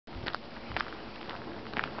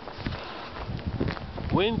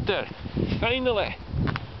Winter, finally!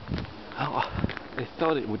 Oh, I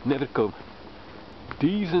thought it would never come.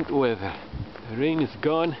 Decent weather. The rain is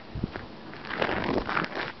gone.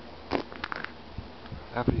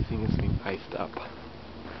 Everything has been iced up.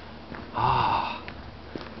 Ah,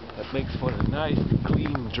 that makes for a nice,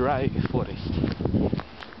 clean, dry forest.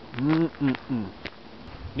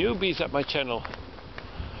 Newbies at my channel.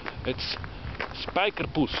 It's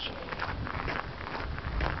Spijkerpoes.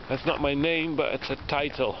 That's not my name, but it's a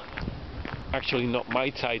title. Actually not my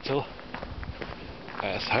title,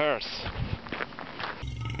 as hers.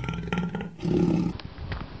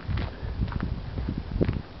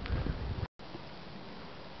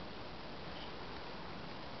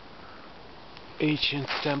 Ancient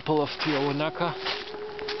temple of Tiahuanaca.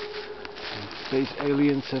 Space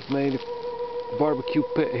aliens have made a barbecue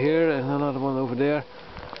pit here and another one over there.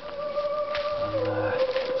 And,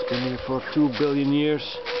 it's been here for 2 billion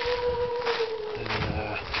years.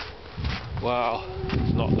 And, wow,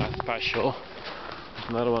 it's not that special. There's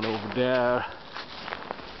another one over there.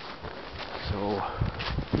 So,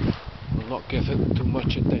 we'll not give it too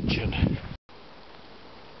much attention.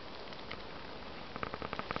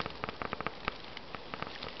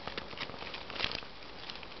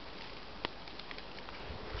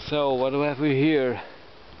 So, what do we have here?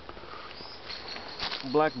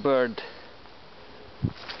 Blackbird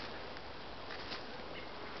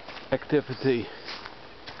activity.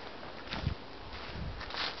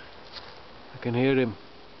 I can hear him,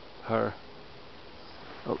 her.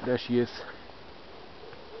 Oh, there she is.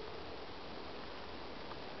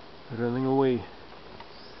 Running away.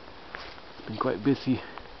 It's been quite busy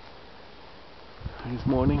this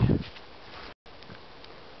morning.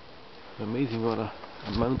 Amazing what a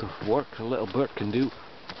amount of work a little bird can do.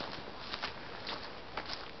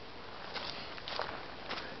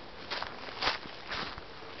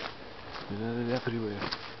 Everywhere.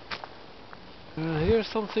 Here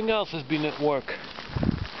something else has been at work.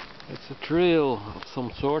 It's a trail of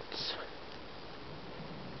some sorts.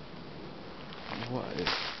 What is?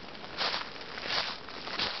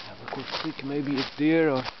 Have a quick peek. Maybe it's deer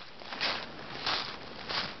or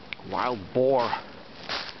wild boar.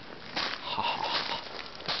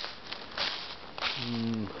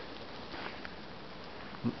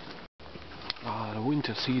 The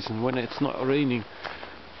winter season, when it's not raining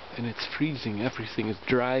and it's freezing, everything is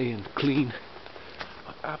dry and clean.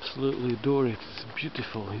 I absolutely adore it. It's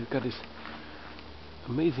beautiful. You've got this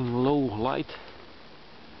amazing low light,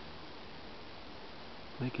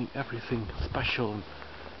 making everything special.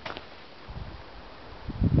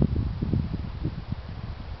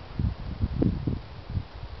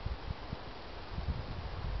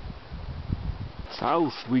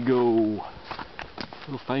 South we go.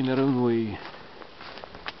 We'll find our own way.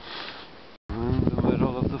 In the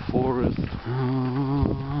middle of the forest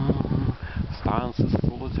stands a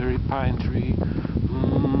solitary pine tree.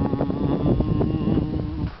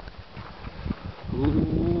 Ooh.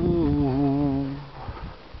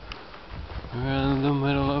 We're in the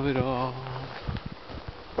middle of it all.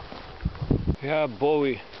 Yeah,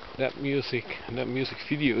 Bowie, that music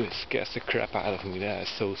video scares the crap out of me. That is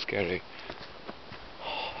so scary.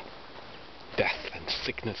 Death and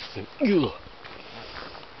sickness and ugh.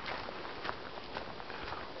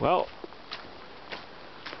 Well,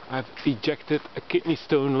 I've ejected a kidney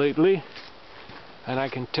stone lately, and I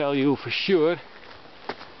can tell you for sure,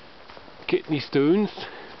 kidney stones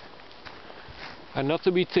are not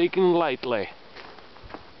to be taken lightly.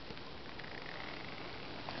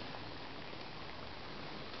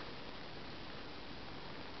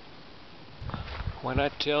 When I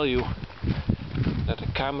tell you that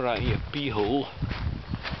a camera in your pee hole,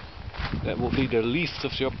 that will be the least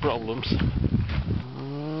of your problems.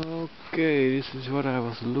 Okay, this is what I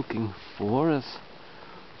was looking for, as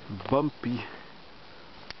bumpy,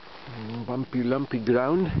 lumpy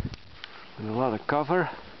ground with a lot of cover,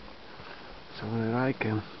 so that I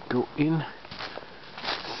can go in,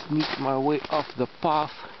 sneak my way off the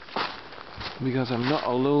path, because I'm not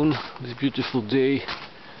alone this beautiful day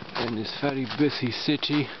in this very busy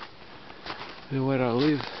city where I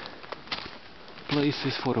live.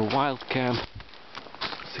 Places for a wild camp,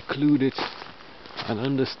 secluded and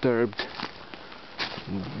undisturbed.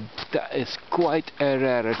 That is quite a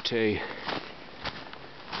rarity.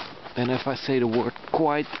 And if I say the word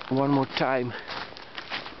quite one more time,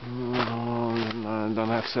 I don't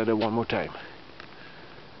have said it one more time.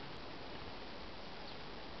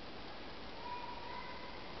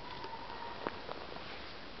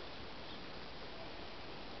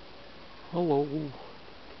 Hello.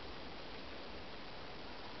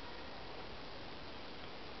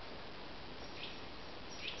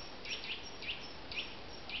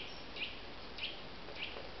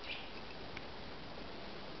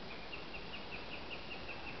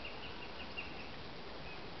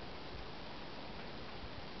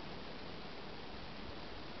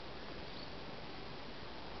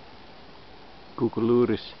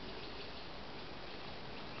 Koekeloeris.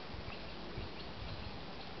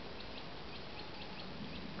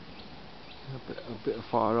 A bit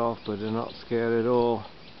far off, but they're not scared at all.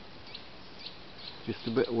 Just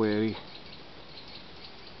a bit wary.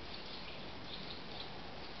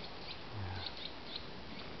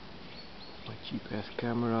 My cheap ass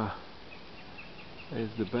camera is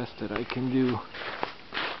the best that I can do.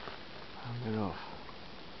 Hang it off.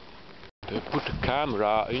 They put the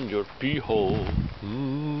camera in your pee hole.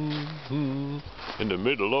 In the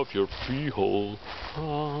middle of your pee hole.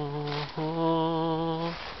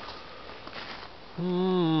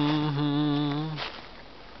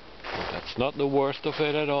 But that's not the worst of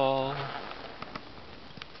it at all.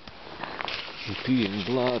 You're peeing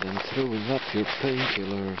blood and throwing up your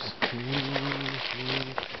painkillers.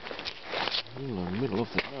 In the middle of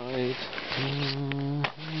the night.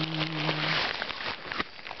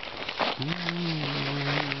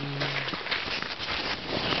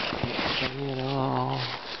 Not at all.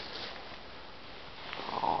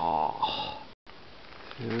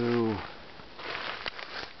 So,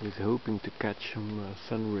 I was hoping to catch some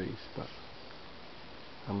sun rays, but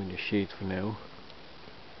I'm in the shade for now.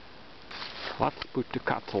 Let's put the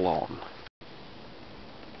kettle on.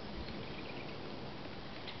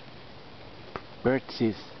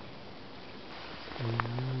 Birdsies.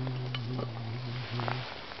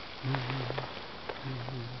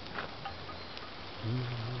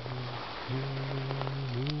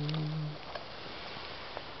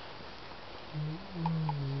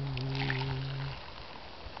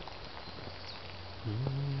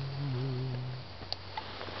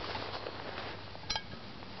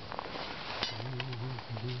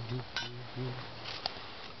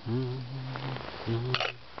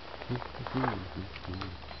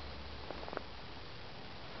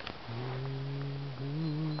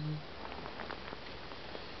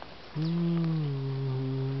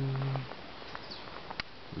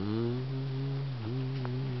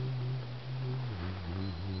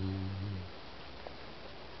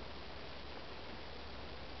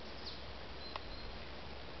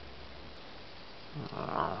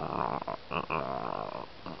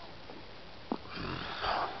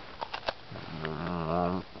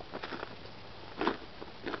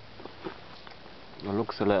 It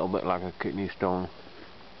looks a little bit like a kidney stone.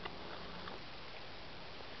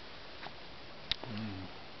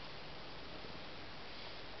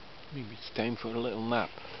 Maybe it's time for a little nap.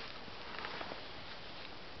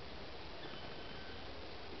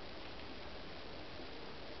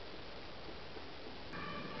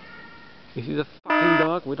 Is he the fucking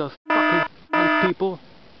dog with those fucking people?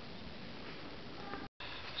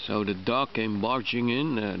 So the dog came barging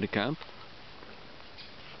in the camp.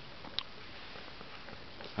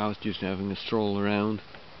 I was just having a stroll around.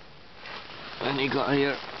 And he got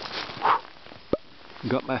here,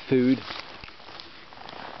 got my food,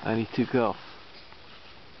 and he took off.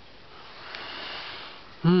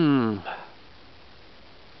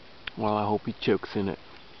 Well, I hope he chokes in it.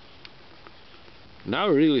 Now I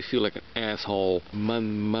really feel like an asshole.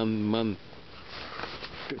 Man.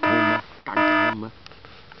 Kuthonden, kankerhonden.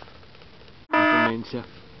 Mensen.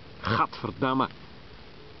 Gadverdamme.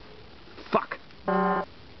 Fuck.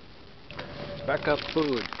 Back up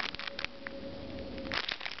food.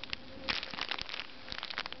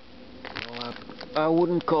 Well, I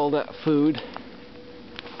wouldn't call that food.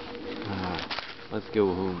 Let's go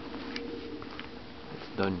home.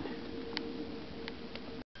 It's done.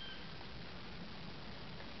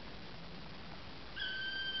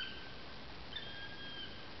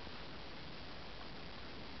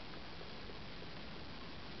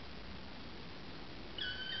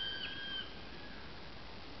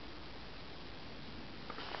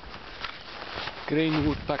 Green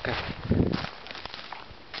woodpecker.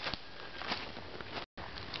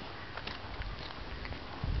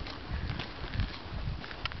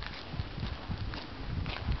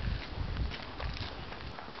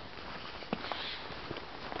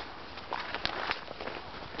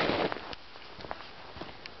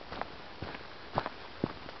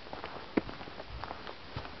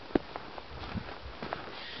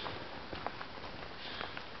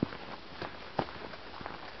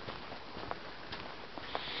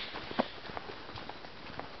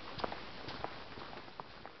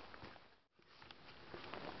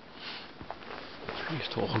 Hier is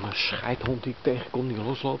toch een scheidhond die ik tegenkom die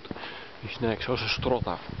losloopt. Die snij ik zo zijn strot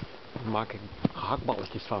af. Daar maak ik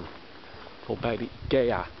gehaktballetjes van. Voorbij de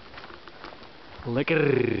IKEA.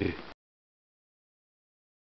 Lekker!